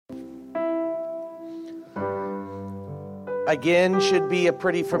Again, should be a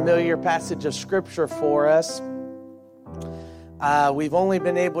pretty familiar passage of Scripture for us. We've only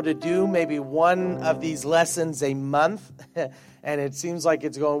been able to do maybe one of these lessons a month, and it seems like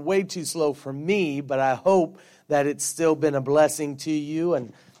it's going way too slow for me, but I hope that it's still been a blessing to you,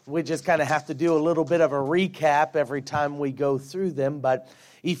 and we just kind of have to do a little bit of a recap every time we go through them. But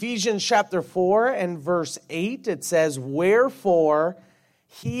Ephesians chapter 4 and verse 8, it says, "Wherefore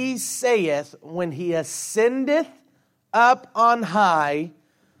he saith, when he ascendeth up on high,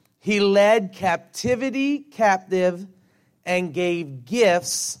 he led captivity captive and gave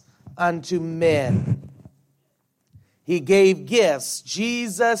gifts unto men." He gave gifts.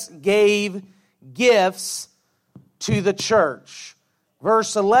 Jesus gave gifts to the church.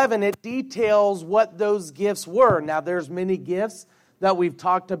 Verse 11, it details what those gifts were. Now, there's many gifts that we've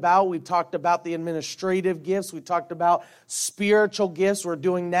talked about. We've talked about the administrative gifts. We talked about spiritual gifts. We're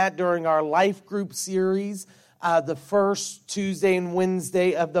doing that during our life group series, the first Tuesday and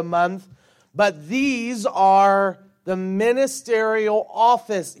Wednesday of the month. But these are the ministerial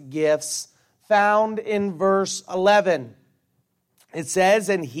office gifts found in verse 11. It says,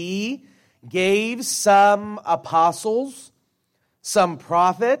 "And he gave some apostles, some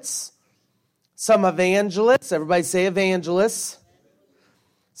prophets, some evangelists," everybody say evangelists,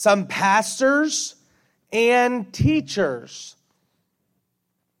 "some pastors and teachers."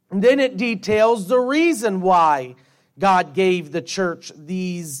 And then it details the reason why God gave the church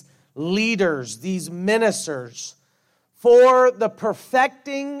these leaders, these ministers, for the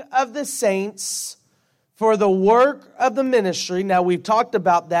perfecting of the saints, for the work of the ministry. Now, we've talked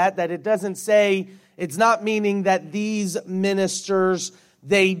about that it doesn't say, it's not meaning that these ministers,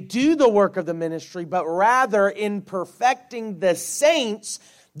 they do the work of the ministry, but rather in perfecting the saints,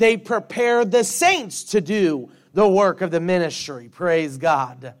 they prepare the saints to do the work of the ministry. Praise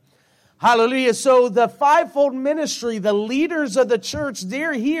God. Hallelujah. So the fivefold ministry, the leaders of the church,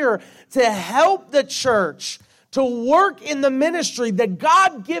 they're here to help the church to work in the ministry, the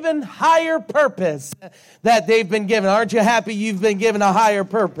God-given higher purpose that they've been given. Aren't you happy you've been given a higher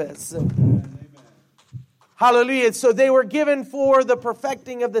purpose? Amen. Hallelujah. So they were given for the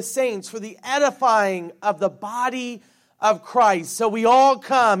perfecting of the saints, for the edifying of the body of Christ. So we all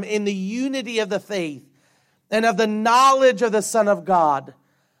come in the unity of the faith and of the knowledge of the Son of God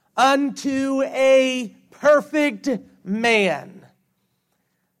unto a perfect man.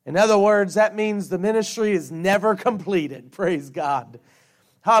 In other words, that means the ministry is never completed. Praise God.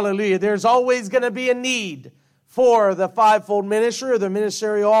 Hallelujah. There's always going to be a need for the fivefold ministry or the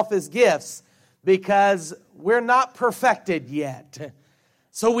ministerial office gifts because we're not perfected yet.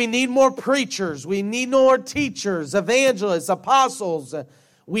 So we need more preachers. We need more teachers, evangelists, apostles.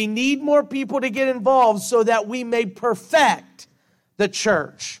 We need more people to get involved so that we may perfect the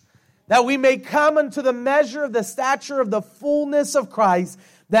church, that we may come unto the measure of the stature of the fullness of Christ,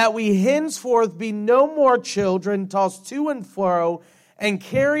 that we henceforth be no more children, tossed to and fro, and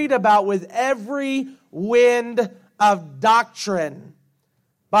carried about with every wind of doctrine,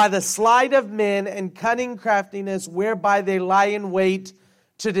 by the sleight of men and cunning craftiness, whereby they lie in wait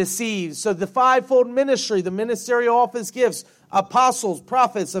to deceive. So the fivefold ministry, the ministerial office gifts, apostles,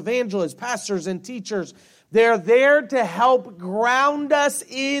 prophets, evangelists, pastors, and teachers, they're there to help ground us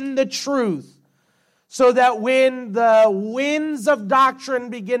in the truth, so that when the winds of doctrine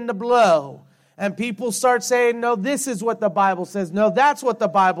begin to blow and people start saying, no, this is what the Bible says, no, that's what the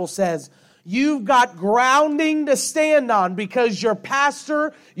Bible says, you've got grounding to stand on because your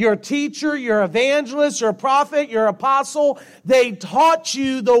pastor, your teacher, your evangelist, your prophet, your apostle, they taught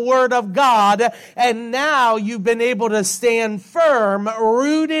you the Word of God, and now you've been able to stand firm,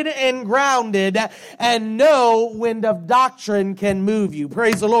 rooted and grounded, and no wind of doctrine can move you.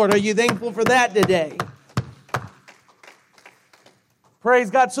 Praise the Lord. Are you thankful for that today?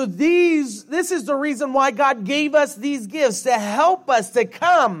 Praise God. So this is the reason why God gave us these gifts, to help us to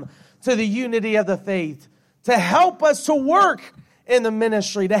come to the unity of the faith, to help us to work in the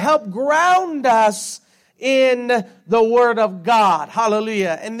ministry, to help ground us in the Word of God.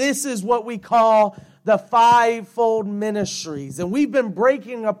 Hallelujah. And this is what we call the fivefold ministries. And we've been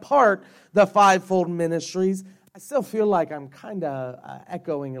breaking apart the fivefold ministries. I still feel like I'm kind of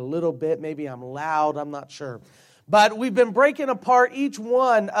echoing a little bit. Maybe I'm loud. I'm not sure. But we've been breaking apart each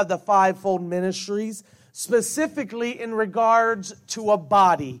one of the fivefold ministries, specifically in regards to a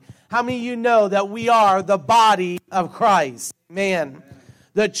body. How many of you know that we are the body of Christ? Amen.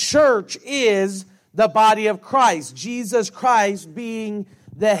 The church is the body of Christ. Jesus Christ being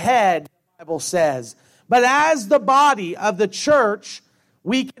the head, the Bible says. But as the body of the church,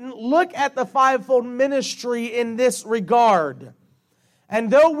 we can look at the fivefold ministry in this regard. And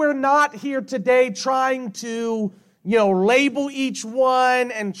though we're not here today trying to label each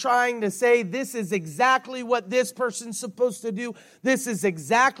one and trying to say this is exactly what this person's supposed to do. This is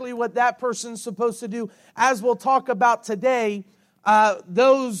exactly what that person's supposed to do. As we'll talk about today,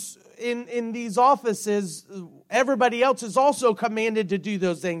 those in these offices, everybody else is also commanded to do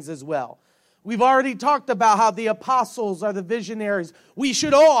those things as well. We've already talked about how the apostles are the visionaries. We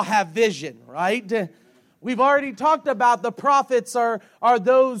should all have vision, right? We've already talked about the prophets are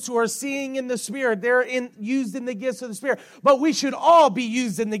those who are seeing in the Spirit. They're used in the gifts of the Spirit. But we should all be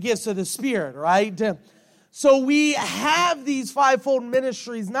used in the gifts of the Spirit, right? So we have these fivefold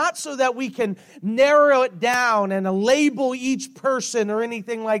ministries, not so that we can narrow it down and label each person or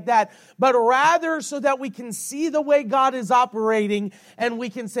anything like that, but rather so that we can see the way God is operating and we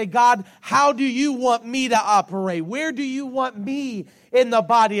can say, God, how do you want me to operate? Where do you want me in the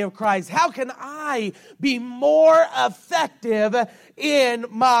body of Christ? How can I be more effective in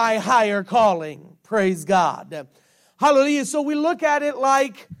my higher calling? Praise God. Hallelujah. So we look at it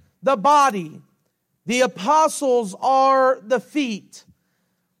like the body. The apostles are the feet.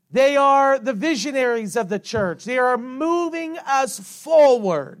 They are the visionaries of the church. They are moving us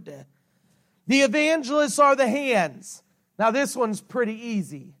forward. The evangelists are the hands. Now this one's pretty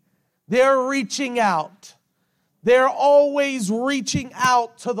easy. They're reaching out. They're always reaching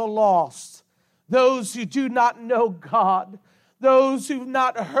out to the lost. Those who do not know God. Those who've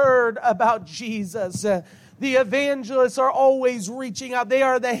not heard about Jesus. The evangelists are always reaching out. They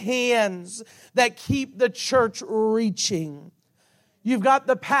are the hands that keep the church reaching. You've got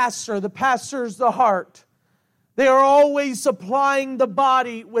the pastor. The pastor's the heart. They are always supplying the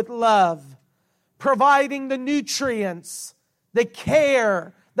body with love, providing the nutrients, the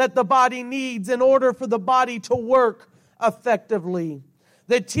care that the body needs in order for the body to work effectively.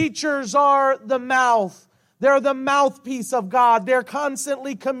 The teachers are the mouth. They're the mouthpiece of God. They're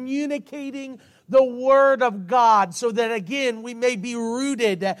constantly communicating the Word of God so that, again, we may be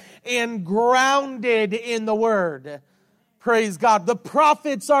rooted and grounded in the Word. Praise God. The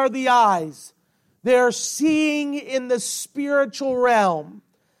prophets are the eyes. They're seeing in the spiritual realm.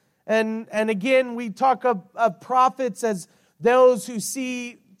 And again, we talk of prophets as those who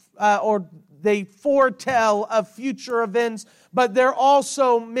see or they foretell of future events, but they're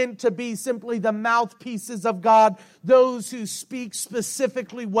also meant to be simply the mouthpieces of God, those who speak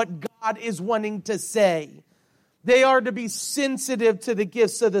specifically what God is wanting to say. They are to be sensitive to the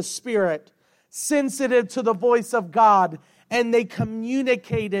gifts of the Spirit, sensitive to the voice of God, and they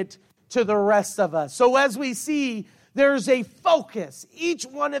communicate it to the rest of us. So as we see, there's a focus. Each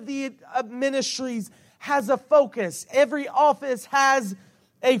one of the ministries has a focus. Every office has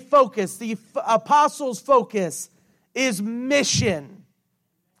a focus. The apostles' focus is mission.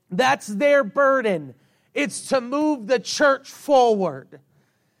 That's their burden. It's to move the church forward.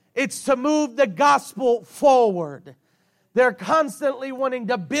 It's to move the gospel forward. They're constantly wanting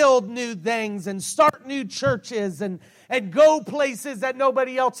to build new things and start new churches and go places that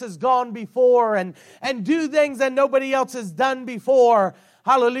nobody else has gone before and do things that nobody else has done before.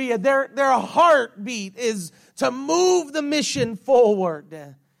 Hallelujah. Their heartbeat is to move the mission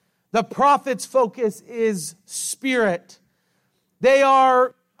forward. The prophet's focus is spirit. They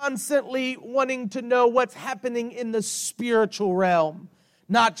are constantly wanting to know what's happening in the spiritual realm,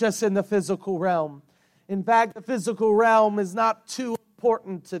 not just in the physical realm. In fact, the physical realm is not too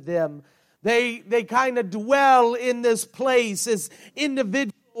important to them. They kind of dwell in this place, this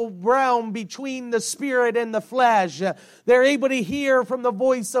individual realm between the spirit and the flesh. They're able to hear from the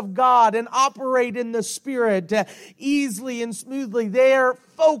voice of God and operate in the spirit easily and smoothly. Their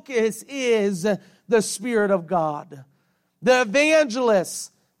focus is the Spirit of God. The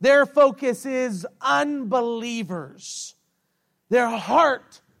evangelists, their focus is unbelievers. Their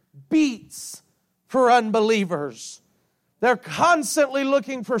heart beats for unbelievers. They're constantly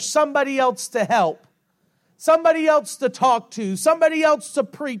looking for somebody else to help, somebody else to talk to, somebody else to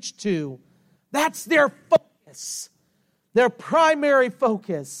preach to. That's their focus. Their primary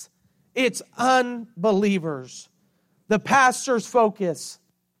focus, it's unbelievers. The pastor's focus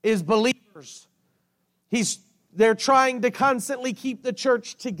is believers. They're trying to constantly keep the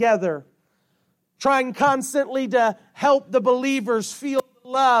church together, trying constantly to help the believers feel the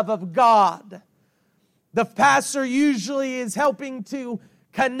love of God. The pastor usually is helping to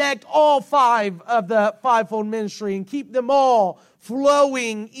connect all five of the fivefold ministry and keep them all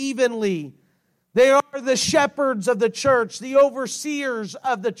flowing evenly. They are the shepherds of the church, the overseers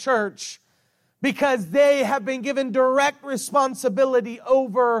of the church, because they have been given direct responsibility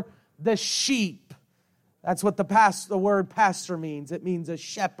over the sheep. That's what the word pastor means. It means a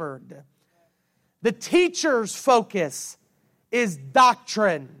shepherd. The teacher's focus is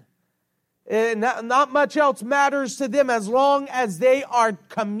doctrine. Not much else matters to them as long as they are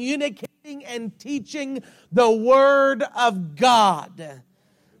communicating and teaching the Word of God.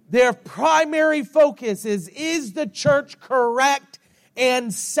 Their primary focus is the church correct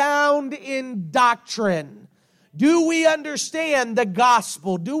and sound in doctrine? Do we understand the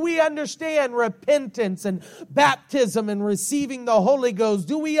gospel? Do we understand repentance and baptism and receiving the Holy Ghost?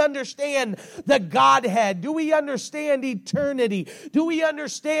 Do we understand the Godhead? Do we understand eternity? Do we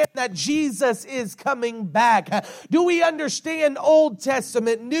understand that Jesus is coming back? Do we understand Old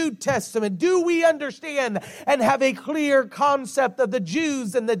Testament, New Testament? Do we understand and have a clear concept of the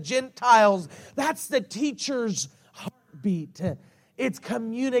Jews and the Gentiles? That's the teacher's heartbeat. It's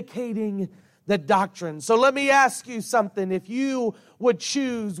communicating the doctrine. So let me ask you something. If you would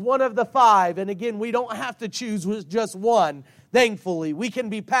choose one of the five, and again, we don't have to choose just one, thankfully. We can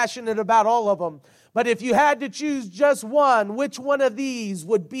be passionate about all of them. But if you had to choose just one, which one of these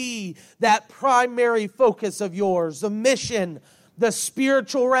would be that primary focus of yours? The mission, the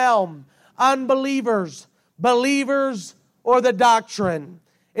spiritual realm, unbelievers, believers, or the doctrine?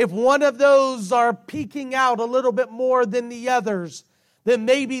 If one of those are peeking out a little bit more than the others, then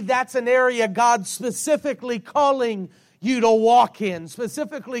maybe that's an area God's specifically calling you to walk in,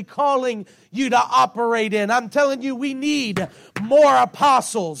 specifically calling you to operate in. I'm telling you, we need more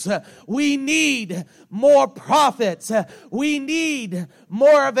apostles. We need more prophets. We need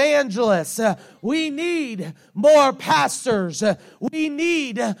more evangelists. We need more pastors. We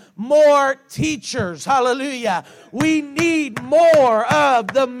need more teachers. Hallelujah. We need more of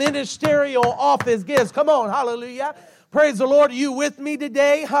the ministerial office gifts. Come on, hallelujah. Praise the Lord. Are you with me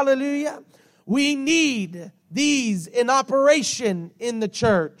today? Hallelujah. We need these in operation in the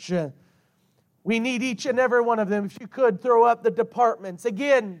church. We need each and every one of them. If you could throw up the departments.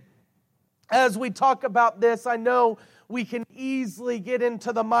 Again, as we talk about this, I know we can easily get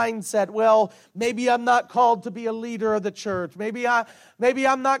into the mindset, well, maybe I'm not called to be a leader of the church. Maybe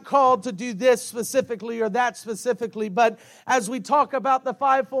I'm not called to do this specifically or that specifically. But as we talk about the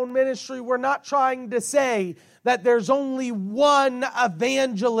fivefold ministry, we're not trying to say that there's only one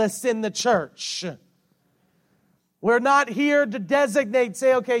evangelist in the church. We're not here to designate,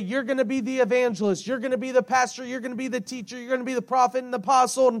 say, okay, you're going to be the evangelist, you're going to be the pastor, you're going to be the teacher, you're going to be the prophet and the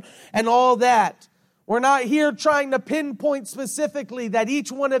apostle and all that. We're not here trying to pinpoint specifically that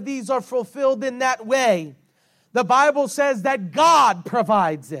each one of these are fulfilled in that way. The Bible says that God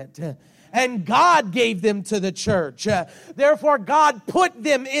provides it. And God gave them to the church. Therefore, God put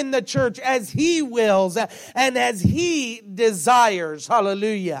them in the church as He wills and as He desires.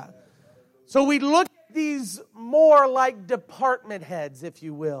 Hallelujah. So we look at these more like department heads, if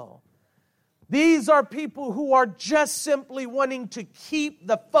you will. These are people who are just simply wanting to keep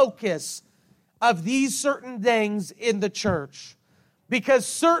the focus of these certain things in the church. Because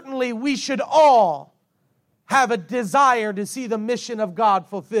certainly we should all have a desire to see the mission of God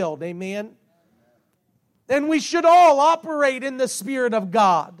fulfilled. Amen? And we should all operate in the Spirit of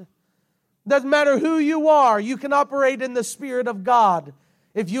God. Doesn't matter who you are, you can operate in the Spirit of God.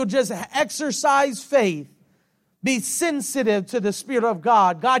 If you'll just exercise faith, be sensitive to the Spirit of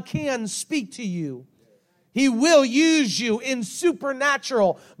God, God can speak to you. He will use you in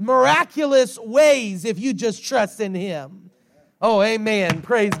supernatural, miraculous ways if you just trust in Him. Oh, amen.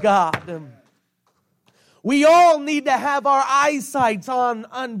 Praise God. We all need to have our eyesight on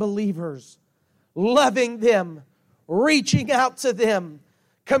unbelievers, loving them, reaching out to them,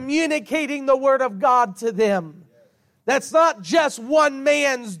 communicating the Word of God to them. That's not just one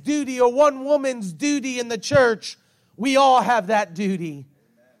man's duty or one woman's duty in the church. We all have that duty.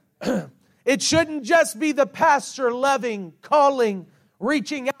 It shouldn't just be the pastor loving, calling,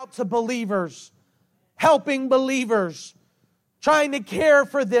 reaching out to believers, helping believers, trying to care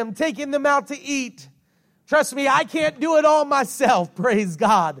for them, taking them out to eat. Trust me, I can't do it all myself, praise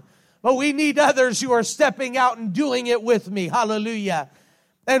God. But we need others who are stepping out and doing it with me, hallelujah.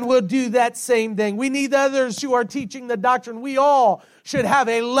 And we'll do that same thing. We need others who are teaching the doctrine. We all should have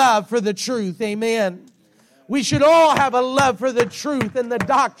a love for the truth, amen. We should all have a love for the truth and the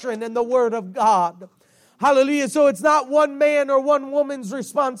doctrine and the Word of God. Hallelujah. So it's not one man or one woman's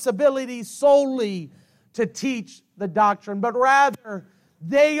responsibility solely to teach the doctrine, but rather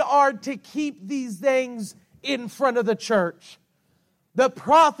they are to keep these things in front of the church. The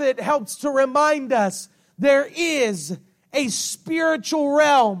prophet helps to remind us there is a spiritual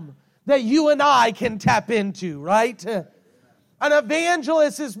realm that you and I can tap into, right? An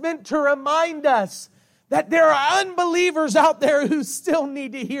evangelist is meant to remind us that there are unbelievers out there who still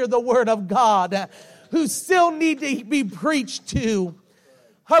need to hear the Word of God, who still need to be preached to.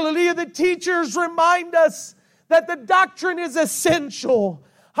 Hallelujah. The teachers remind us that the doctrine is essential.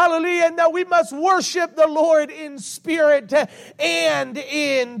 Hallelujah. And that we must worship the Lord in spirit and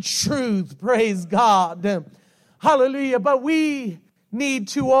in truth. Praise God. Hallelujah. But we need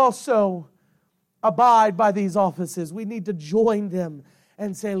to also abide by these offices. We need to join them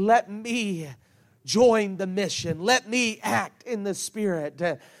and say, let me join the mission. Let me act in the Spirit.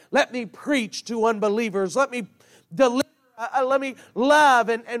 Let me preach to unbelievers. Let me deliver. Let me love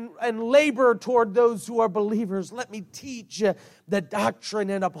and labor toward those who are believers. Let me teach the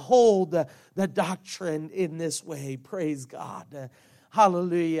doctrine and uphold the doctrine in this way. Praise God.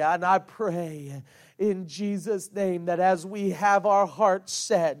 Hallelujah. And I pray in Jesus' name that as we have our hearts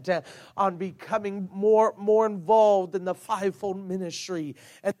set on becoming more involved in the fivefold ministry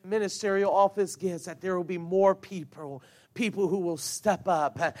and ministerial office gifts, that there will be more people who will step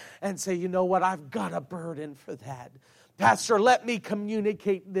up and say, you know what, I've got a burden for that. Pastor, let me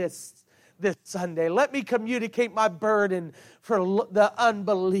communicate this Sunday. Let me communicate my burden for the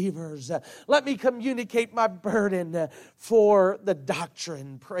unbelievers. Let me communicate my burden for the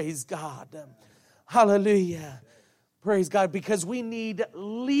doctrine. Praise God. Hallelujah. Praise God. Because we need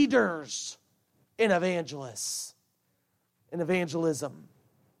leaders in evangelism.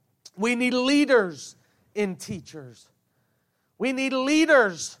 We need leaders in teachers. We need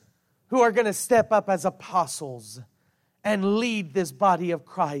leaders who are going to step up as apostles and lead this body of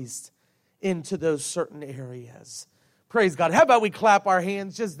Christ into those certain areas. Praise God. How about we clap our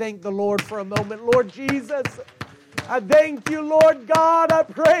hands? Just thank the Lord for a moment. Lord Jesus, I thank you, Lord God. I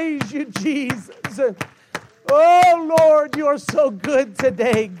praise you, Jesus. Oh, Lord, you're so good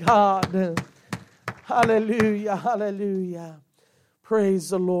today, God. Hallelujah, hallelujah.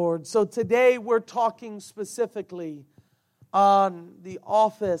 Praise the Lord. So today we're talking specifically on the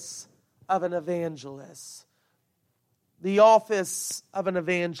office of an evangelist. The office of an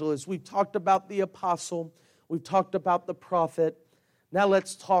evangelist. We've talked about the apostle. We've talked about the prophet. Now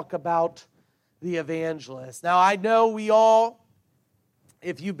let's talk about the evangelist. Now I know we all,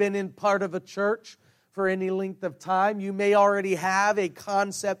 if you've been in part of a church for any length of time, you may already have a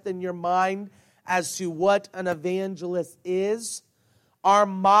concept in your mind as to what an evangelist is. Our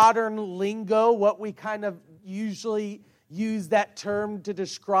modern lingo, what we kind of usually use that term to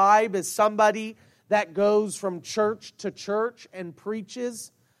describe, is somebody that goes from church to church and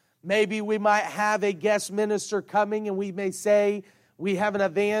preaches. Maybe we might have a guest minister coming and we may say, we have an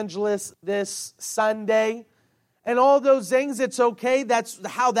evangelist this Sunday. And all those things, it's okay. That's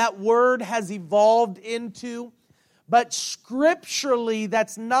how that word has evolved into. But scripturally,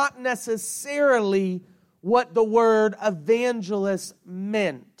 that's not necessarily what the word evangelist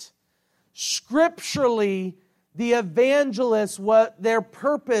meant. Scripturally, the evangelists, what their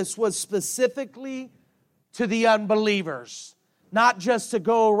purpose was specifically to the unbelievers, not just to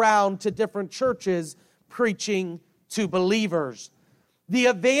go around to different churches preaching to believers. The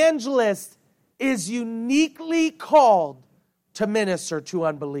evangelist is uniquely called to minister to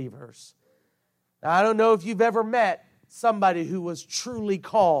unbelievers. Now, I don't know if you've ever met somebody who was truly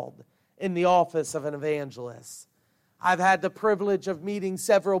called in the office of an evangelist. I've had the privilege of meeting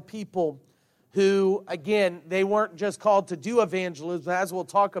several people who, again, they weren't just called to do evangelism. As we'll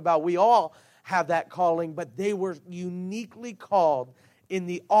talk about, we all have that calling, but they were uniquely called in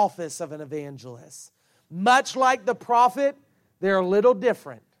the office of an evangelist. Much like the prophet, they're a little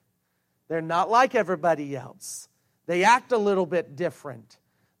different. They're not like everybody else. They act a little bit different.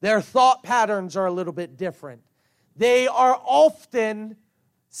 Their thought patterns are a little bit different. They are often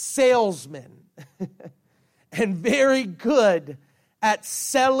salesmen and very good at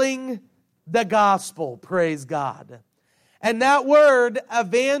selling the gospel, praise God. And that word,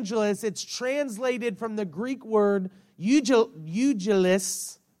 evangelist, it's translated from the Greek word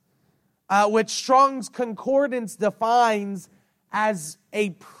eugelis, which Strong's Concordance defines as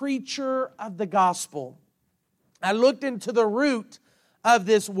a preacher of the gospel. I looked into the root of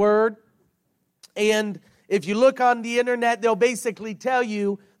this word, and if you look on the internet, they'll basically tell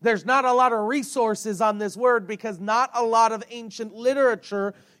you there's not a lot of resources on this word because not a lot of ancient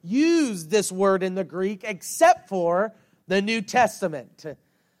literature used this word in the Greek except for the New Testament.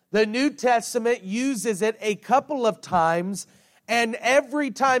 The New Testament uses it a couple of times, and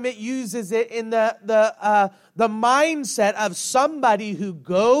every time it uses it in the mindset of somebody who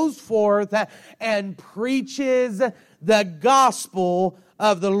goes forth and preaches the gospel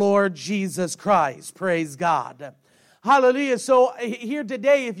of the Lord Jesus Christ. Praise God. Hallelujah. So here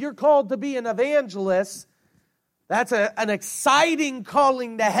today, if you're called to be an evangelist, that's an exciting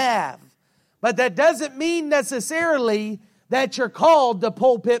calling to have. But that doesn't mean necessarily that you're called to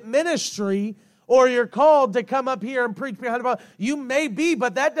pulpit ministry or you're called to come up here and preach behind the pulpit. You may be,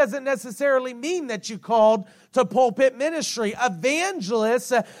 but that doesn't necessarily mean that you called to pulpit ministry.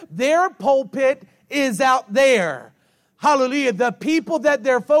 Evangelists, their pulpit is out there. Hallelujah. The people that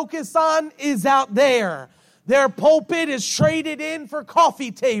they're focused on is out there. Their pulpit is traded in for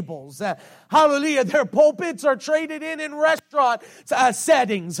coffee tables. Hallelujah. Their pulpits are traded in restaurant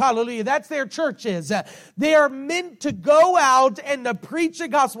settings. Hallelujah. That's their churches. They are meant to go out and to preach the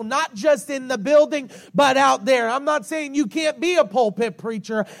gospel, not just in the building, but out there. I'm not saying you can't be a pulpit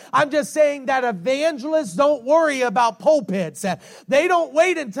preacher. I'm just saying that evangelists don't worry about pulpits. They don't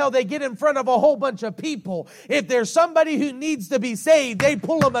wait until they get in front of a whole bunch of people. If there's somebody who needs to be saved, they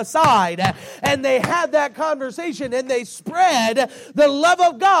pull them aside and they have that conversation and they spread the love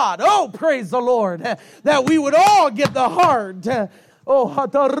of God. Oh, praise the Lord, that we would all get the heart. That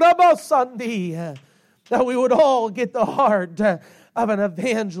we would all get the heart of an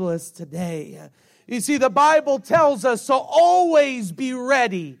evangelist today. You see, the Bible tells us to always be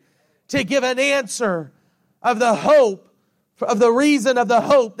ready to give an answer of the hope, of the reason of the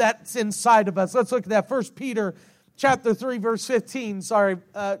hope that's inside of us. Let's look at that. 1 Peter chapter 3, verse 15. Sorry,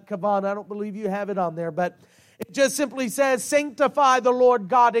 Kavan, I don't believe you have it on there, but it just simply says, sanctify the Lord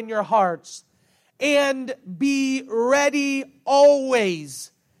God in your hearts and be ready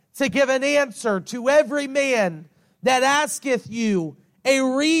always to give an answer to every man that asketh you a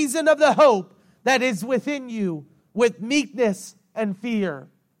reason of the hope that is within you with meekness and fear.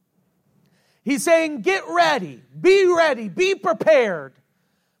 He's saying, get ready, be prepared.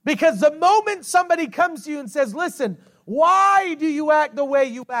 Because the moment somebody comes to you and says, listen, why do you act the way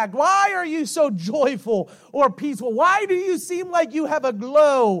you act? Why are you so joyful or peaceful? Why do you seem like you have a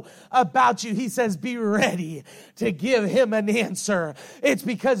glow about you? He says, be ready to give him an answer. It's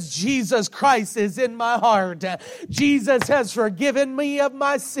because Jesus Christ is in my heart. Jesus has forgiven me of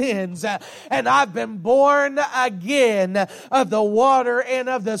my sins, and I've been born again of the water and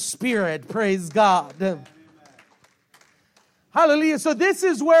of the Spirit. Praise God. Hallelujah. So this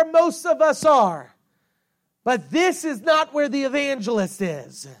is where most of us are. But this is not where the evangelist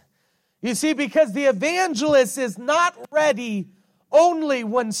is. You see, because the evangelist is not ready only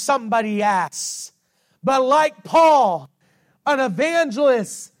when somebody asks. But like Paul, an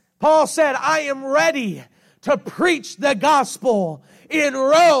evangelist, Paul said, I am ready to preach the gospel in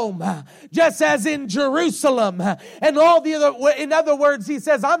Rome, just as in Jerusalem, and all the other. In other words, he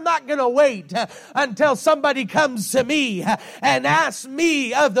says, I'm not going to wait until somebody comes to me and asks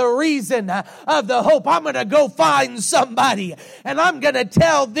me of the reason of the hope. I'm going to go find somebody, and I'm going to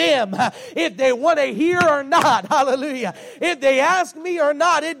tell them if they want to hear or not. Hallelujah. If they ask me or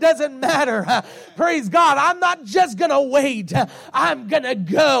not, it doesn't matter. Praise God. I'm not just going to wait. I'm going to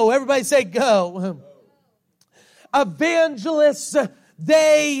go. Everybody say go. Evangelists,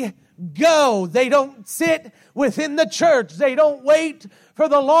 they go. They don't sit within the church. They don't wait for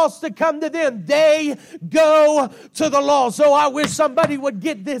the lost to come to them. They go to the lost. So I wish somebody would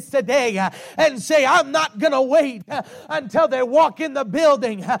get this today and say, I'm not going to wait until they walk in the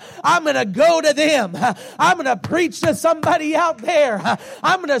building. I'm going to go to them. I'm going to preach to somebody out there.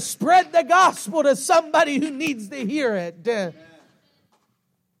 I'm going to spread the gospel to somebody who needs to hear it.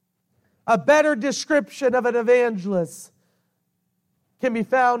 A better description of an evangelist can be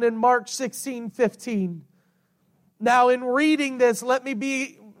found in Mark 16:15. Now, in reading this, let me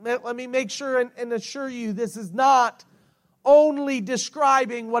make sure and assure you, this is not only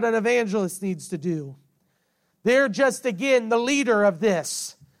describing what an evangelist needs to do. They're just, again, the leader of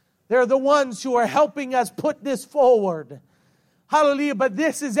this. They're the ones who are helping us put this forward. Hallelujah. But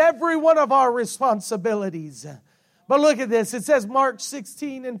this is every one of our responsibilities. But look at this. It says Mark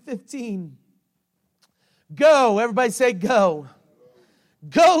 16:15. Go. Everybody say go.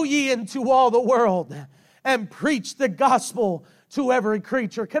 Go ye into all the world and preach the gospel to every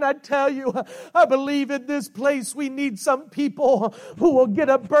creature. Can I tell you, I believe in this place we need some people who will get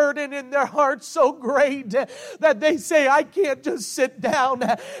a burden in their heart so great that they say, I can't just sit down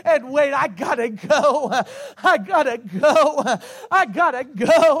and wait. I gotta go. I gotta go. I gotta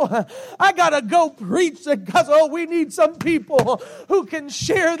go. I gotta go preach the gospel. Oh, we need some people who can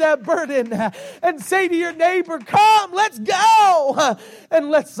share that burden and say to your neighbor, come, let's go. And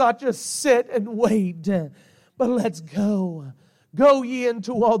let's not just sit and wait, but let's go. Go ye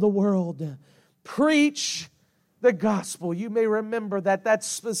into all the world. Preach the gospel. You may remember that that's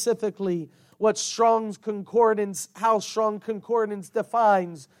specifically what Strong's Concordance, how Strong Concordance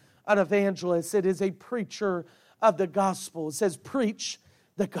defines an evangelist. It is a preacher of the gospel. It says, preach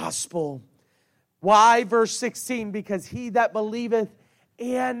the gospel. Why? Verse 16, because he that believeth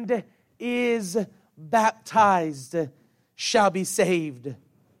and is baptized shall be saved.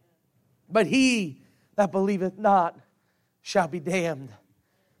 But he that believeth not shall be damned.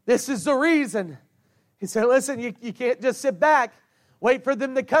 This is the reason. He said, listen, you can't just sit back, wait for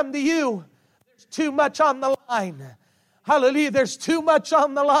them to come to you. There's too much on the line. Hallelujah, there's too much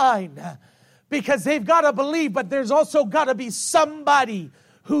on the line. Because they've got to believe, but there's also got to be somebody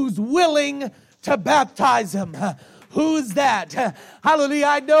who's willing to baptize them. Who's that? Hallelujah.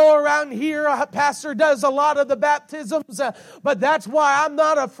 I know around here a pastor does a lot of the baptisms, but that's why I'm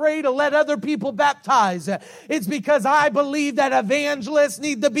not afraid to let other people baptize. It's because I believe that evangelists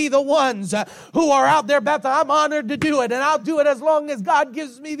need to be the ones who are out there baptizing. I'm honored to do it, and I'll do it as long as God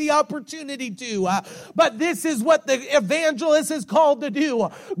gives me the opportunity to. But this is what the evangelist is called to do.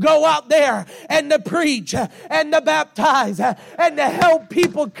 Go out there and to preach and to baptize and to help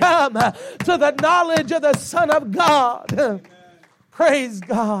people come to the knowledge of the Son of God. Amen. Praise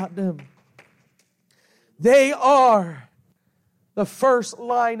God. They are the first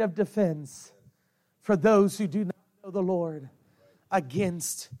line of defense for those who do not know the Lord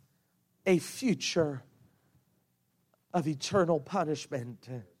against a future of eternal punishment.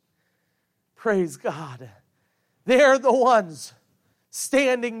 Praise God. They're the ones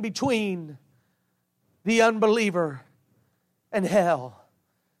standing between the unbeliever and hell.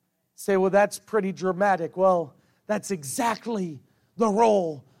 Say, well, that's pretty dramatic. Well, that's exactly the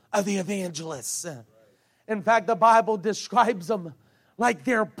role of the evangelists. In fact, the Bible describes them like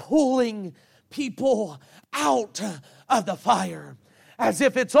they're pulling people out of the fire, as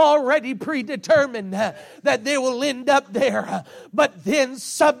if it's already predetermined that they will end up there. But then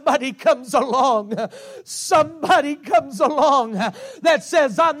somebody comes along that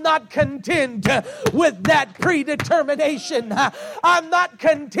says, I'm not content with that predetermination. I'm not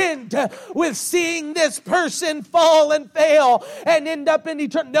content with seeing this person fall and fail and end up in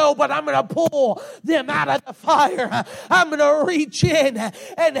eternity. No, but I'm going to pull them out of the fire. I'm going to reach in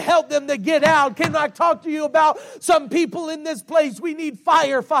and help them to get out. Can I talk to you about some people in this place? We need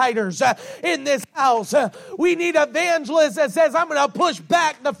firefighters in this house. We need evangelists that says, I'm going to push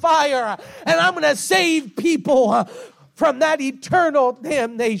back the fire and I'm going to save people from that eternal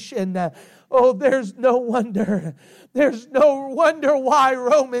damnation. Oh, there's no wonder. There's no wonder why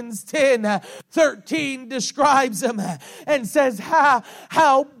Romans 10:13 describes them and says,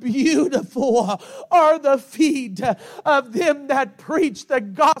 how beautiful are the feet of them that preach the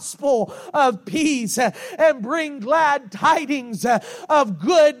gospel of peace and bring glad tidings of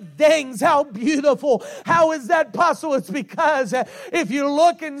good things. How beautiful. How is that possible? It's because if you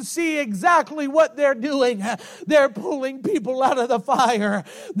look and see exactly what they're doing, they're pulling people out of the fire.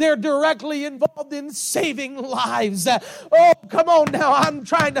 They're directly involved in saving lives. Oh, come on now. I'm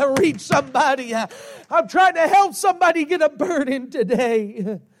trying to reach somebody. I'm trying to help somebody get a burden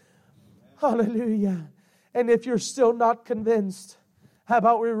today. Hallelujah. And if you're still not convinced, how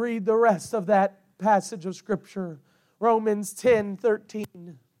about we read the rest of that passage of Scripture? Romans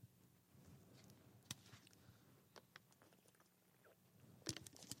 10:13.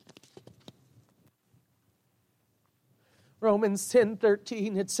 Romans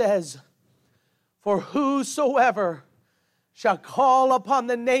 10:13, it says, for whosoever shall call upon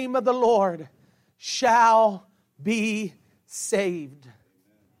the name of the Lord shall be saved.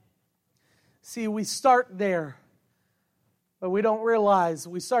 See, we start there, but we don't realize,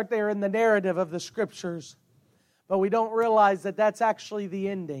 we start there in the narrative of the Scriptures, but we don't realize that that's actually the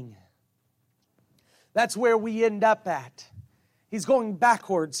ending. That's where we end up at. He's going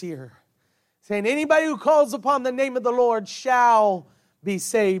backwards here, saying anybody who calls upon the name of the Lord shall be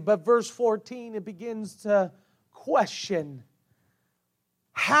saved. But verse 14, it begins to question,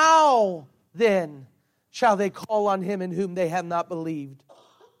 how then shall they call on him in whom they have not believed?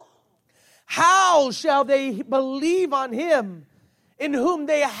 How shall they believe on him in whom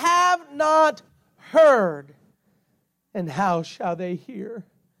they have not heard? And how shall they hear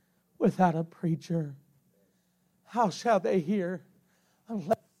without a preacher? How shall they hear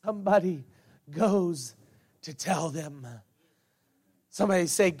unless somebody goes to tell them? Somebody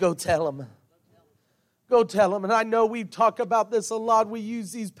say, go tell them. Go tell them. And I know we talk about this a lot. We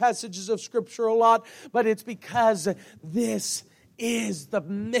use these passages of Scripture a lot. But it's because this is the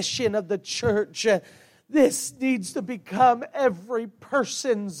mission of the church. This needs to become every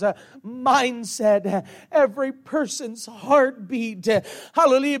person's mindset, every person's heartbeat.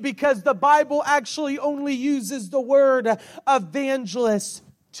 Hallelujah. Because the Bible actually only uses the word evangelist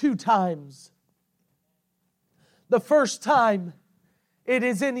 2 times. The first time, it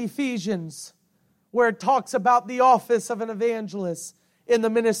is in Ephesians, where it talks about the office of an evangelist in the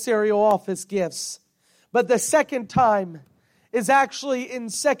ministerial office gifts. But the second time is actually in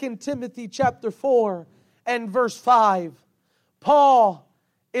 2 Timothy chapter 4 and verse 5. Paul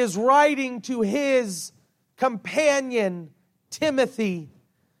is writing to his companion, Timothy.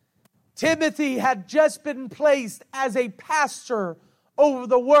 Timothy had just been placed as a pastor over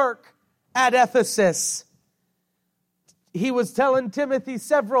the work at Ephesus. He was telling Timothy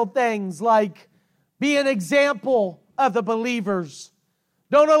several things like, be an example of the believers.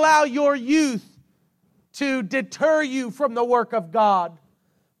 Don't allow your youth to deter you from the work of God,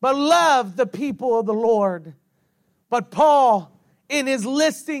 but love the people of the Lord. But Paul, in his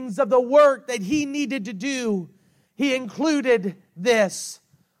listings of the work that he needed to do, he included this: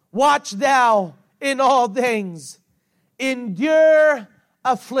 watch thou in all things, endure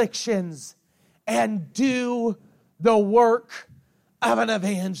afflictions, and do the work of an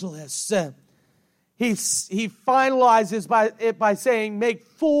evangelist. He finalizes it by saying, make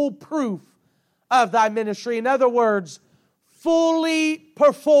full proof of thy ministry. In other words, fully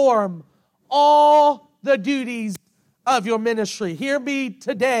perform all the duties of your ministry. Hear me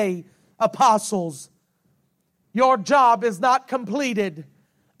today, apostles. Your job is not completed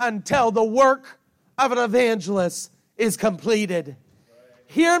until the work of an evangelist is completed.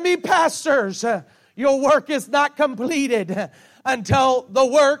 Hear me, pastors. Your work is not completed until the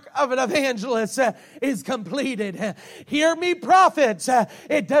work of an evangelist is completed. Hear me, prophets.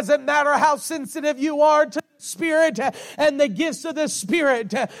 It doesn't matter how sensitive you are to Spirit and the gifts of the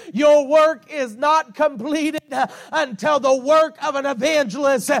Spirit. Your work is not completed until the work of an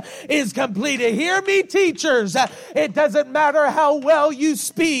evangelist is completed. Hear me, teachers. It doesn't matter how well you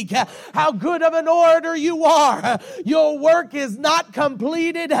speak, how good of an orator you are. Your work is not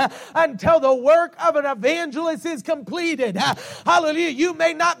completed until the work of an evangelist is completed. Hallelujah. You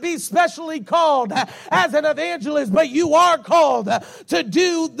may not be specially called as an evangelist, but you are called to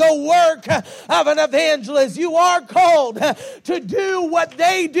do the work of an evangelist. You are called to do what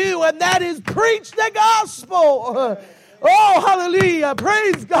they do, and that is preach the gospel. Oh, hallelujah.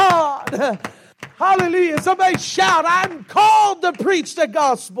 Praise God. Hallelujah. Somebody shout, I'm called to preach the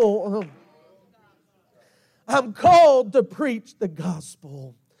gospel. I'm called to preach the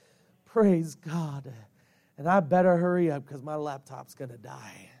gospel. Praise God. And I better hurry up because my laptop's going to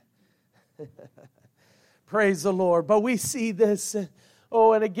die. Praise the Lord. But we see this.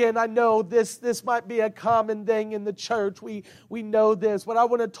 Oh, and again, I know this might be a common thing in the church. We know this. But I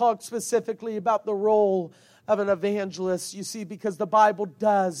want to talk specifically about the role of an evangelist. You see, because the Bible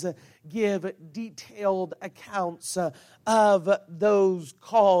does give detailed accounts of those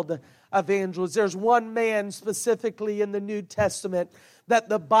called evangelists. There's one man specifically in the New Testament that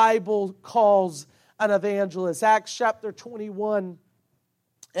the Bible calls an evangelist. Acts chapter 21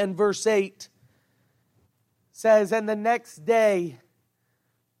 and verse 8 says, and the next day,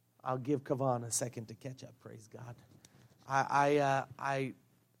 I'll give Kavan a second to catch up, praise God. I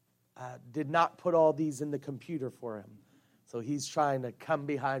did not put all these in the computer for him. So he's trying to come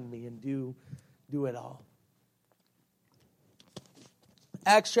behind me and do it all.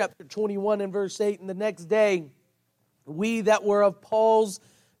 Acts chapter 21 and verse 8, and the next day, we that were of Paul's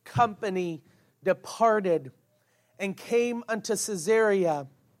company departed and came unto Caesarea,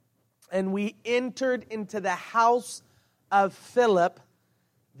 and we entered into the house of Philip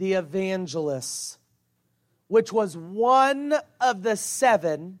the evangelist, which was one of the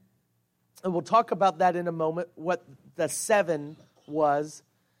seven, and we'll talk about that in a moment, what the seven was,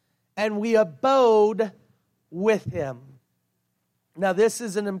 and we abode with him. Now this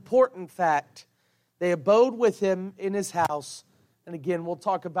is an important fact. They abode with him in his house, and again, we'll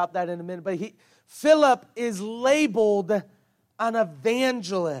talk about that in a minute, but Philip is labeled an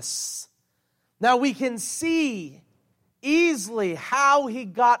evangelist. Now we can see easily how he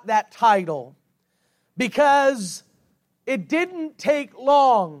got that title, because it didn't take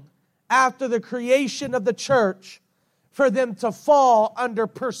long after the creation of the church for them to fall under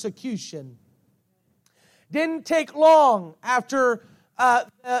persecution. Didn't take long after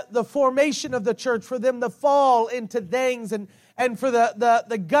the formation of the church for them to fall into things, and for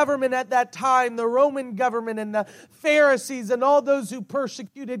the government at that time, the Roman government and the Pharisees and all those who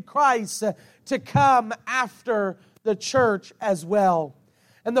persecuted Christ to come after the church as well.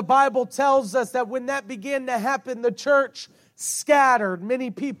 And the Bible tells us that when that began to happen, the church scattered many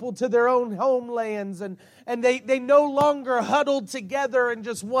people to their own homelands, and they no longer huddled together in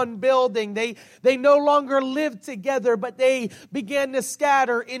just one building. They no longer lived together, but they began to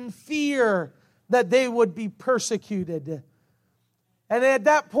scatter in fear that they would be persecuted. And at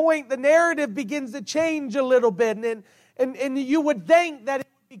that point, the narrative begins to change a little bit, and you would think that it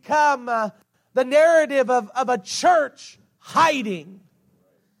would become the narrative of a church hiding,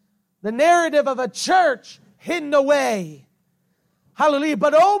 the narrative of a church hidden away. Hallelujah.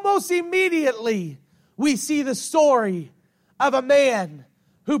 But almost immediately, we see the story of a man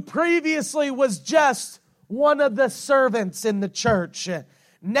who previously was just one of the servants in the church.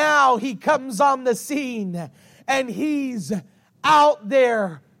 Now he comes on the scene and he's out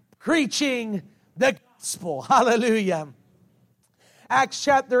there preaching the gospel. Hallelujah. Acts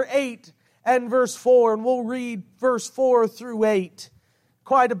chapter 8 and verse 4, and we'll read verse 4 through 8.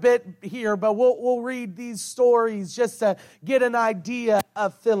 Quite a bit here, but we'll read these stories just to get an idea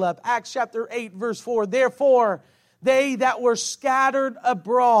of Philip. Acts chapter 8, verse 4. Therefore, they that were scattered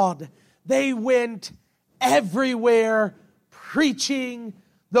abroad, they went everywhere preaching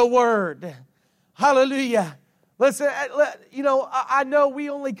the word. Hallelujah. Listen, I know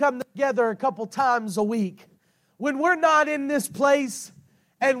we only come together a couple times a week. When we're not in this place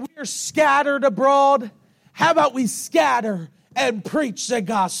and we're scattered abroad, how about we scatter and preach the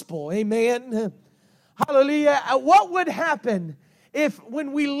gospel? Amen. Hallelujah. What would happen if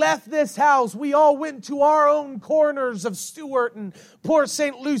when we left this house, we all went to our own corners of Stuart and Port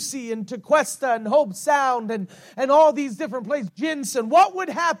St. Lucie and Tequesta and Hope Sound and all these different places, Jensen? What would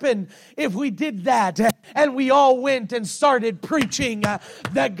happen if we did that and we all went and started preaching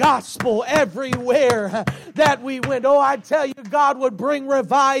the gospel everywhere that we went? Oh, I tell you, God would bring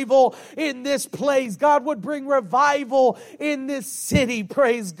revival in this place. God would bring revival in this city.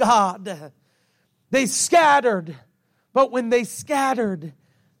 Praise God. They scattered. But when they scattered,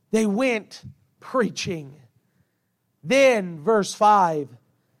 they went preaching. Then, verse 5,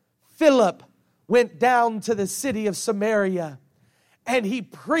 Philip went down to the city of Samaria, and he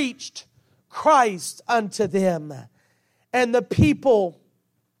preached Christ unto them. And the people,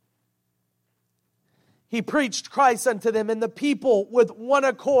 he preached Christ unto them, and the people with one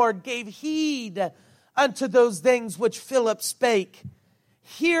accord gave heed unto those things which Philip spake,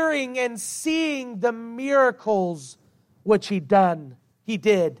 hearing and seeing the miracles which he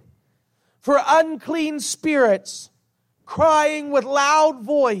did. For unclean spirits, crying with loud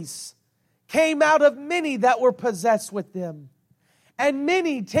voice, came out of many that were possessed with them. And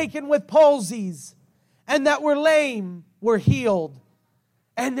many taken with palsies, and that were lame, were healed.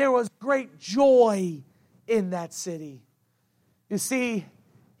 And there was great joy in that city. You see,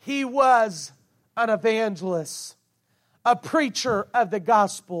 he was an evangelist, a preacher of the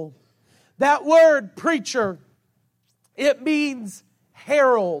gospel. That word preacher, it means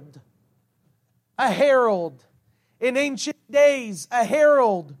herald. A herald. In ancient days, a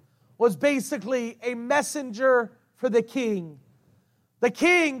herald was basically a messenger for the king. The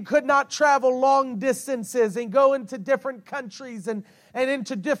king could not travel long distances and go into different countries and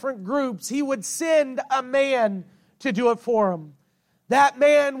into different groups. He would send a man to do it for him. That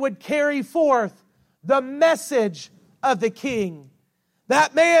man would carry forth the message of the king.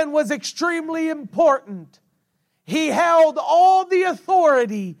 That man was extremely important. He held all the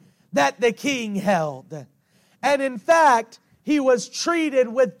authority that the king held. And in fact, he was treated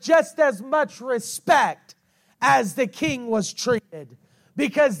with just as much respect as the king was treated.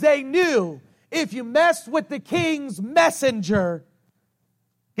 Because they knew if you messed with the king's messenger,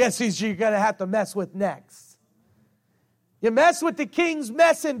 guess who you're going to have to mess with next? You mess with the king's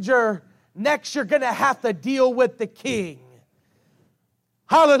messenger, next you're going to have to deal with the king.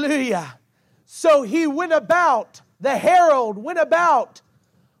 Hallelujah. So he went about, the herald went about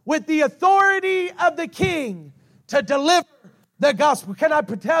with the authority of the king to deliver the gospel. Can I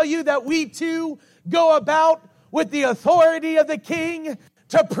tell you that we too go about with the authority of the king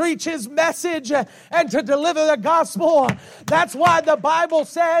to preach his message and to deliver the gospel? That's why the Bible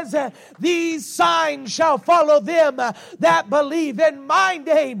says, these signs shall follow them that believe. In my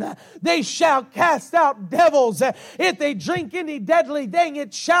name they shall cast out devils. If they drink any deadly thing,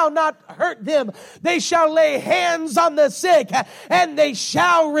 it shall not hurt them. They shall lay hands on the sick and they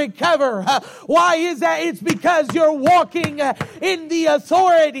shall recover. Why is that? It's because you're walking in the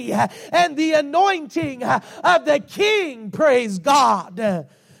authority and the anointing of the king. Praise God.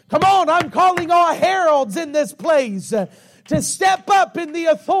 Come on, I'm calling all heralds in this place to step up in the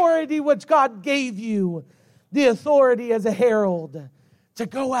authority which God gave you. The authority as a herald to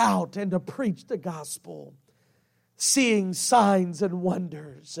go out and to preach the gospel. Seeing signs and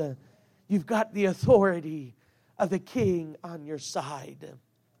wonders. You've got the authority of the king on your side.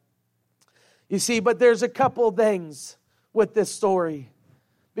 You see, but there's a couple things with this story.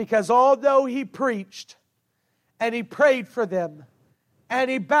 Because although he preached and he prayed for them and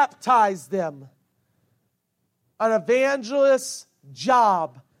he baptized them, an evangelist's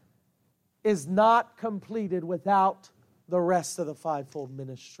job is not completed without the rest of the fivefold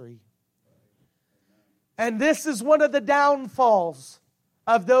ministry. And this is one of the downfalls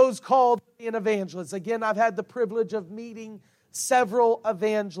of those called an evangelist. Again, I've had the privilege of meeting several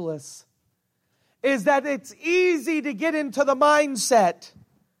evangelists. Is that it's easy to get into the mindset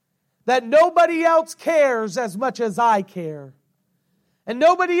that nobody else cares as much as I care. And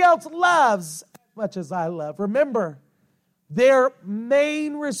nobody else loves as much as I love. Remember, their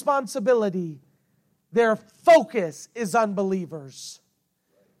main responsibility, their focus is unbelievers.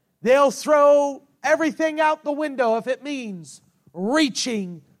 They'll throw everything out the window if it means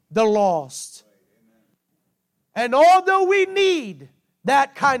reaching the lost. And although we need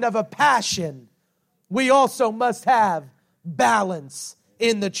that kind of a passion, we also must have balance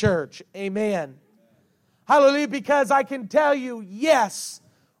in the church. Amen. Hallelujah. Because I can tell you, yes,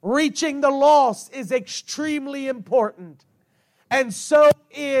 reaching the lost is extremely important. And so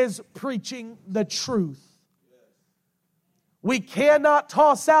is preaching the truth. We cannot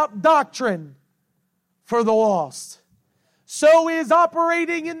toss out doctrine for the lost. So is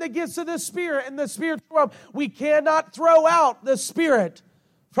operating in the gifts of the Spirit in the spiritual realm. We cannot throw out the Spirit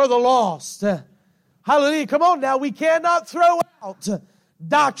for the lost. Hallelujah. Come on now. We cannot throw out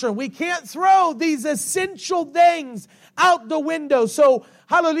doctrine. We can't throw these essential things out the window. So,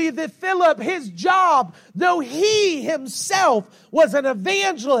 hallelujah, that Philip, his job, though he himself was an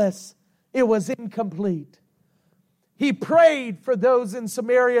evangelist, it was incomplete. He prayed for those in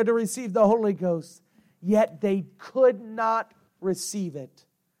Samaria to receive the Holy Ghost, yet they could not receive it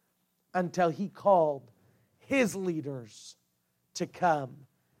until he called his leaders to come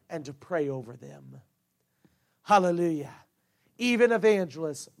and to pray over them. Hallelujah. Even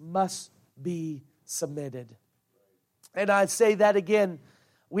evangelists must be submitted. And I say that again.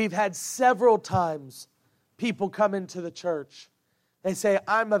 We've had several times people come into the church. They say,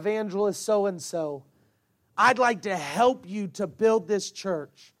 I'm evangelist so-and-so. I'd like to help you to build this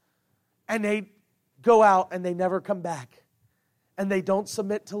church. And they go out and they never come back. And they don't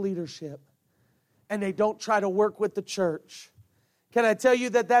submit to leadership. And they don't try to work with the church. Can I tell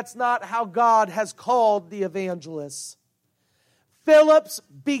you that that's not how God has called the evangelists? Philip's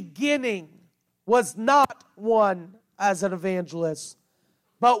beginning was not one as an evangelist,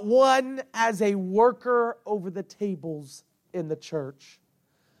 but one as a worker over the tables in the church.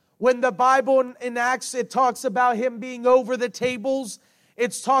 When the Bible in Acts, it talks about him being over the tables,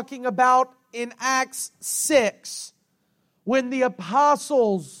 it's talking about in Acts 6, when the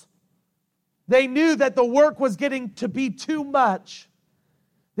apostles, they knew that the work was getting to be too much.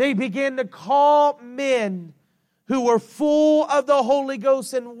 They began to call men who were full of the Holy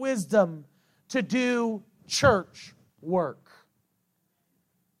Ghost and wisdom to do church work.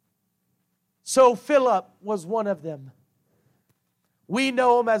 So Philip was one of them. We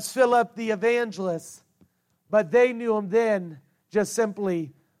know him as Philip the evangelist, but they knew him then just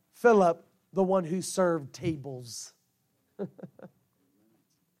simply Philip, the one who served tables.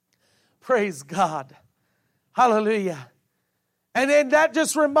 Praise God. Hallelujah. And then that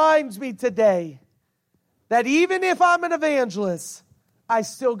just reminds me today that even if I'm an evangelist, I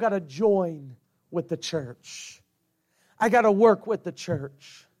still got to join with the church. I got to work with the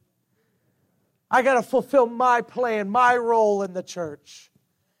church. I got to fulfill my plan, my role in the church.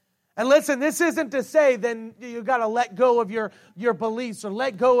 And listen, this isn't to say then you got to let go of your beliefs or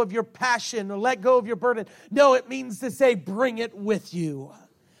let go of your passion or let go of your burden. No, it means to say bring it with you.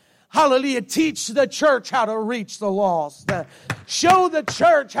 Hallelujah. Teach the church how to reach the lost. Show the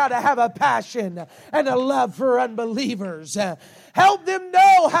church how to have a passion and a love for unbelievers. Help them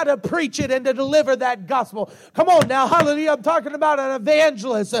know how to preach it and to deliver that gospel. Come on now. Hallelujah. I'm talking about an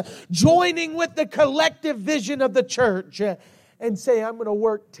evangelist joining with the collective vision of the church and say, I'm going to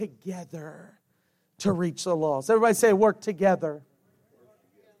work together to reach the lost. Everybody say work together.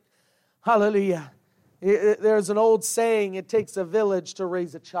 Hallelujah. There's an old saying, it takes a village to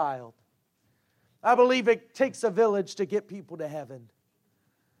raise a child. I believe it takes a village to get people to heaven.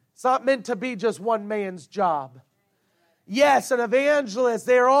 It's not meant to be just one man's job. Yes, an evangelist,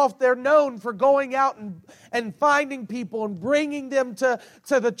 they're known for going out and finding people and bringing them to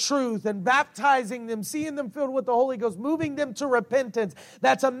the truth and baptizing them, seeing them filled with the Holy Ghost, moving them to repentance.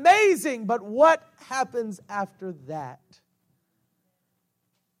 That's amazing, but what happens after that?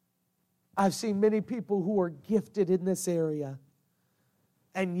 I've seen many people who are gifted in this area,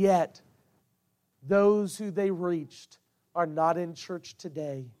 and yet those who they reached are not in church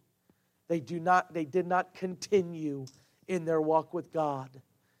today. They did not continue in their walk with God.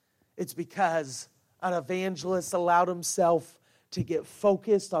 It's because an evangelist allowed himself to get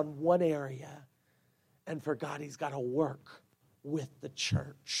focused on one area, and for God, he's got to work with the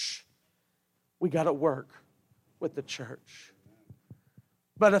church. We got to work with the church.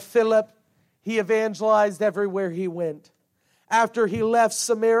 But if Philip, he evangelized everywhere he went. After he left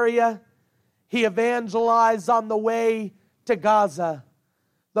Samaria, he evangelized on the way to Gaza.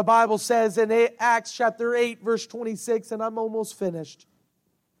 The Bible says in Acts chapter 8, verse 26, and I'm almost finished.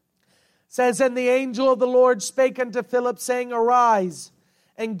 says, and the angel of the Lord spake unto Philip, saying, Arise,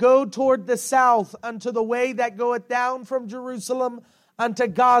 and go toward the south unto the way that goeth down from Jerusalem unto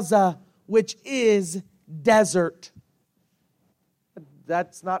Gaza, which is desert.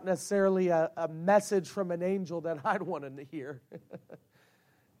 That's not necessarily a message from an angel that I'd want to hear.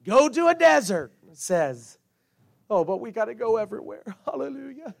 Go to a desert, it says. Oh, but we got to go everywhere.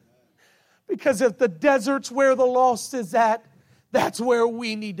 Hallelujah. Because if the desert's where the lost is at, that's where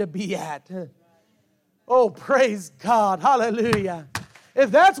we need to be at. Oh, praise God. Hallelujah. If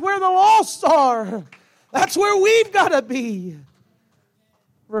that's where the lost are, that's where we've got to be.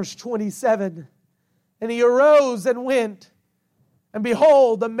 Verse 27, and he arose and went, and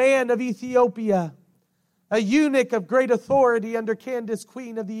behold, a man of Ethiopia, a eunuch of great authority under Candace,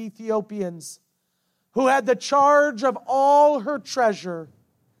 queen of the Ethiopians, who had the charge of all her treasure,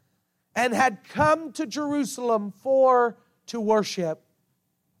 and had come to Jerusalem to worship.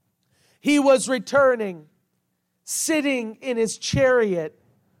 He was returning, sitting in his chariot,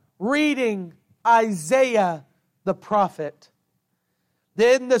 reading Isaiah the prophet.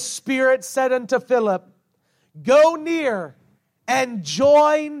 Then the Spirit said unto Philip, Go near and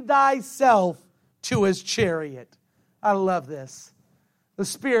join thyself to his chariot. I love this. The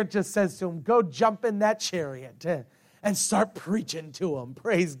Spirit just says to him, go jump in that chariot and start preaching to him.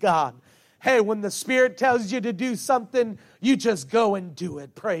 Praise God. Hey, when the Spirit tells you to do something, you just go and do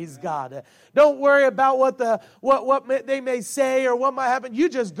it. Praise God. Don't worry about what they may say or what might happen. You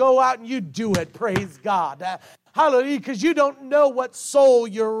just go out and you do it. Praise God. Hallelujah, because you don't know what soul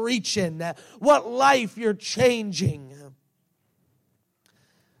you're reaching, what life you're changing.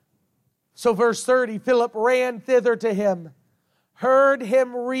 So verse 30, Philip ran thither to him, heard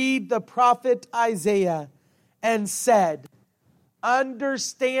him read the prophet Isaiah, and said,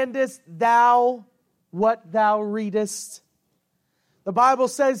 Understandest thou what thou readest? The Bible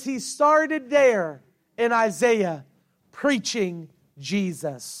says he started there in Isaiah preaching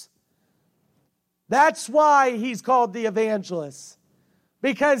Jesus. That's why he's called the evangelist,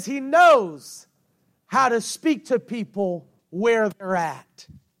 because he knows how to speak to people where they're at.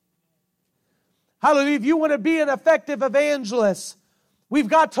 Hallelujah. If you want to be an effective evangelist, we've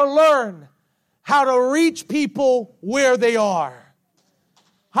got to learn how to reach people where they are.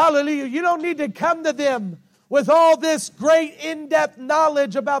 Hallelujah. You don't need to come to them with all this great in-depth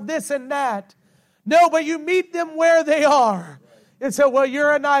knowledge about this and that. No, but you meet them where they are. And say, well,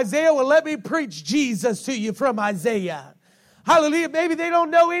 you're in Isaiah. Well, let me preach Jesus to you from Isaiah. Hallelujah. Maybe they don't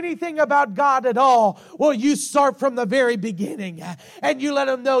know anything about God at all. Well, you start from the very beginning and you let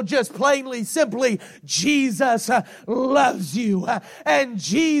them know just plainly, simply, Jesus loves you and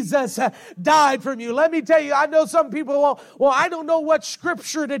Jesus died for you. Let me tell you, I know some people, well, I don't know what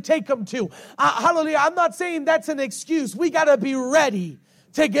scripture to take them to. Hallelujah. I'm not saying that's an excuse. We got to be ready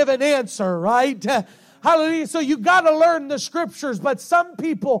to give an answer, right? Hallelujah. So you got to learn the scriptures, but some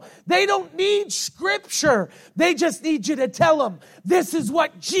people, they don't need scripture. They just need you to tell them, this is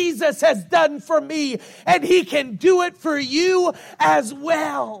what Jesus has done for me, and he can do it for you as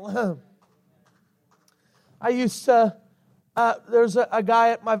well. I used to, there's a guy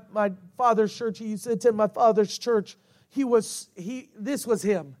at my father's church. He used to attend my father's church. This was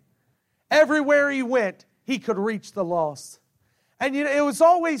him. Everywhere he went, he could reach the lost. And you know, it was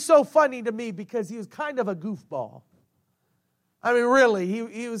always so funny to me because he was kind of a goofball. I mean, really,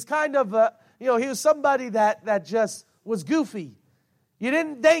 he was kind of he was somebody that just was goofy. You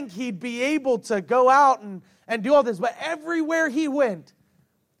didn't think he'd be able to go out and do all this, but everywhere he went,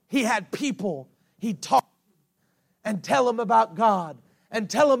 he had people he'd talk and tell them about God and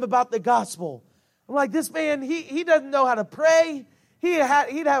tell them about the gospel. I'm like, this man, he doesn't know how to pray. He'd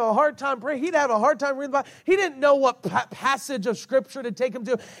have a hard time praying. He'd have a hard time reading the Bible. He didn't know what passage of Scripture to take him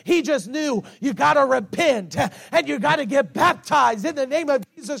to. He just knew you got to repent and you got to get baptized in the name of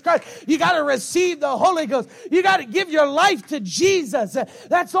Jesus Christ. You got to receive the Holy Ghost. You got to give your life to Jesus.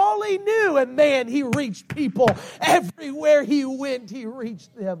 That's all he knew. And man, he reached people. Everywhere he went, he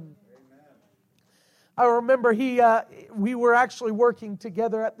reached them. I remember we were actually working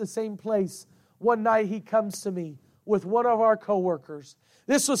together at the same place. One night he comes to me with one of our coworkers.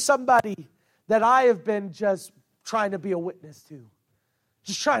 This was somebody that I have been just trying to be a witness to.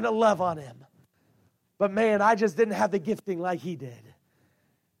 Just trying to love on him. But man, I just didn't have the gifting like he did.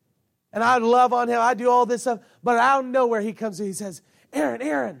 And I love on him. I do all this stuff. But out of nowhere he comes and he says,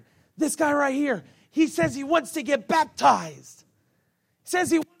 Aaron, this guy right here, he says he wants to get baptized. He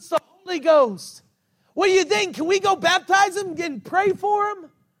says he wants the Holy Ghost. What do you think? Can we go baptize him and pray for him?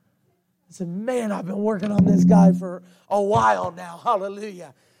 I said, man, I've been working on this guy for a while now.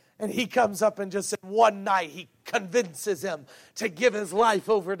 Hallelujah. And he comes up and just in one night, he convinces him to give his life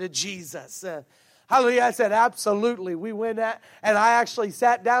over to Jesus. Hallelujah. I said, absolutely. We went at, and I actually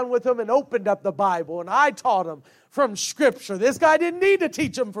sat down with him and opened up the Bible, and I taught him from Scripture. This guy didn't need to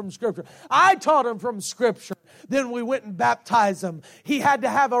teach him from Scripture. I taught him from Scripture. Then we went and baptized him. He had to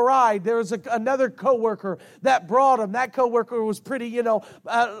have a ride. There was another coworker that brought him. That coworker was pretty,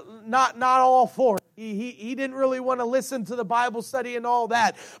 not all for it. He didn't really want to listen to the Bible study and all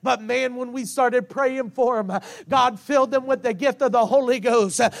that. But man, when we started praying for him, God filled him with the gift of the Holy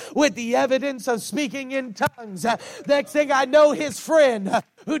Ghost, with the evidence of speaking in tongues. Next thing I know, his friend,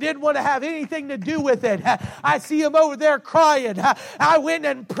 who didn't want to have anything to do with it, I see him over there crying. I went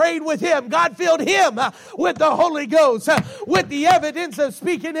and prayed with him. God filled him with the Holy Ghost, with the evidence of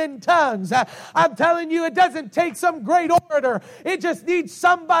speaking in tongues. I'm telling you, it doesn't take some great orator. It just needs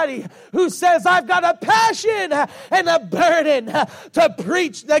somebody who says, I've got a passion and a burden to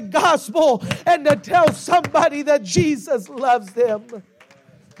preach the gospel and to tell somebody that Jesus loves them.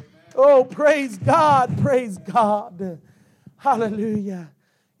 Oh, praise God, praise God. Hallelujah.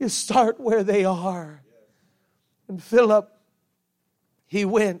 You start where they are. And Philip, he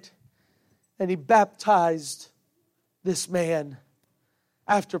went and he baptized this man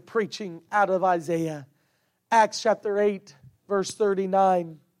after preaching out of Isaiah. Acts chapter 8, verse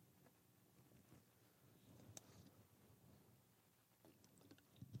 39.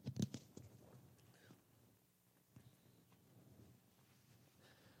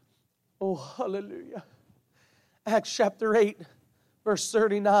 Oh, hallelujah. Acts chapter 8, verse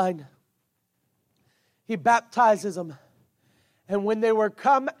 39. He baptizes them. And when they were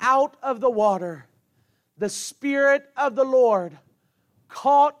come out of the water, the Spirit of the Lord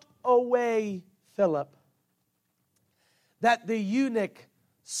caught away Philip, that the eunuch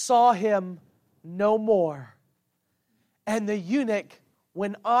saw him no more. And the eunuch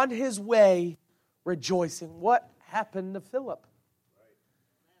went on his way rejoicing. What happened to Philip?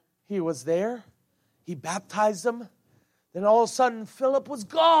 He was there. He baptized them. Then all of a sudden, Philip was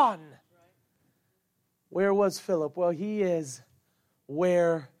gone. Where was Philip? Well, he is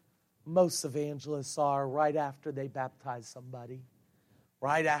where most evangelists are right after they baptize somebody.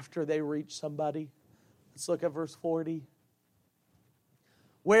 Right after they reach somebody. Let's look at verse 40.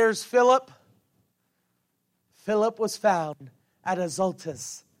 Where's Philip? Philip was found at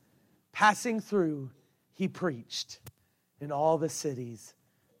Azotus. Passing through, he preached in all the cities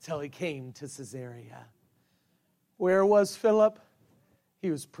till he came to Caesarea. Where was Philip?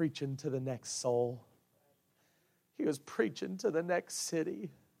 He was preaching to the next soul. He was preaching to the next city.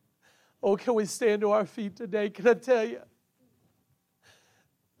 Oh, can we stand to our feet today? Can I tell you?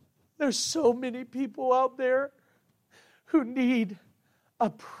 There's so many people out there who need a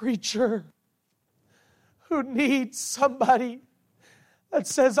preacher, who need somebody that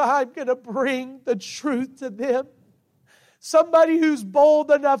says, I'm going to bring the truth to them. Somebody who's bold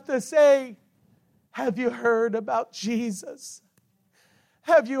enough to say, have you heard about Jesus?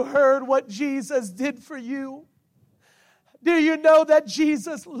 Have you heard what Jesus did for you? Do you know that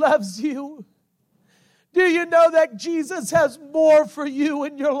Jesus loves you? Do you know that Jesus has more for you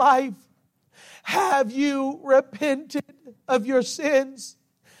in your life? Have you repented of your sins?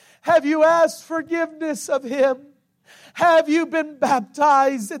 Have you asked forgiveness of Him? Have you been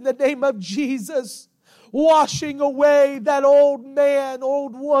baptized in the name of Jesus? Washing away that old man,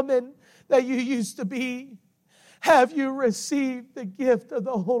 old woman that you used to be? Have you received the gift of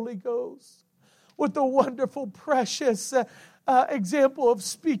the Holy Ghost with the wonderful, precious example of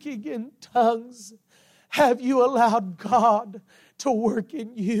speaking in tongues? Have you allowed God to work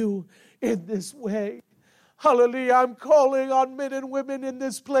in you in this way? Hallelujah. I'm calling on men and women in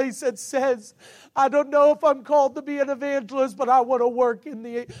this place that says, I don't know if I'm called to be an evangelist, but I want to work in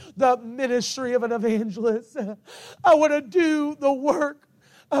the ministry of an evangelist. I want to do the work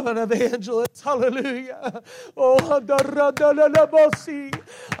of an evangelist. Hallelujah. Oh,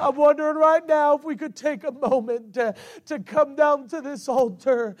 I'm wondering right now if we could take a moment to come down to this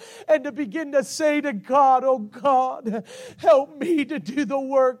altar and to begin to say to God, oh God, help me to do the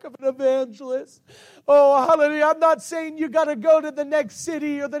work of an evangelist. Oh, hallelujah. I'm not saying you got to go to the next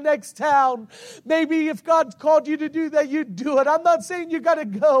city or the next town. Maybe if God's called you to do that, you do it. I'm not saying you got to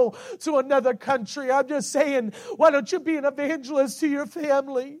go to another country. I'm just saying, why don't you be an evangelist to your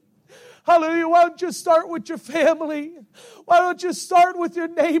family? Hallelujah. Why don't you start with your family? Why don't you start with your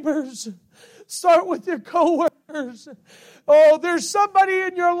neighbors? Start with your coworkers. Oh, there's somebody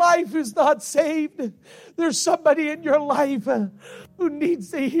in your life who's not saved. There's somebody in your life who needs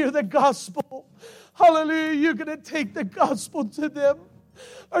to hear the gospel. Hallelujah. You're going to take the gospel to them.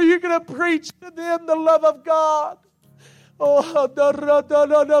 Are you going to preach to them the love of God? Oh,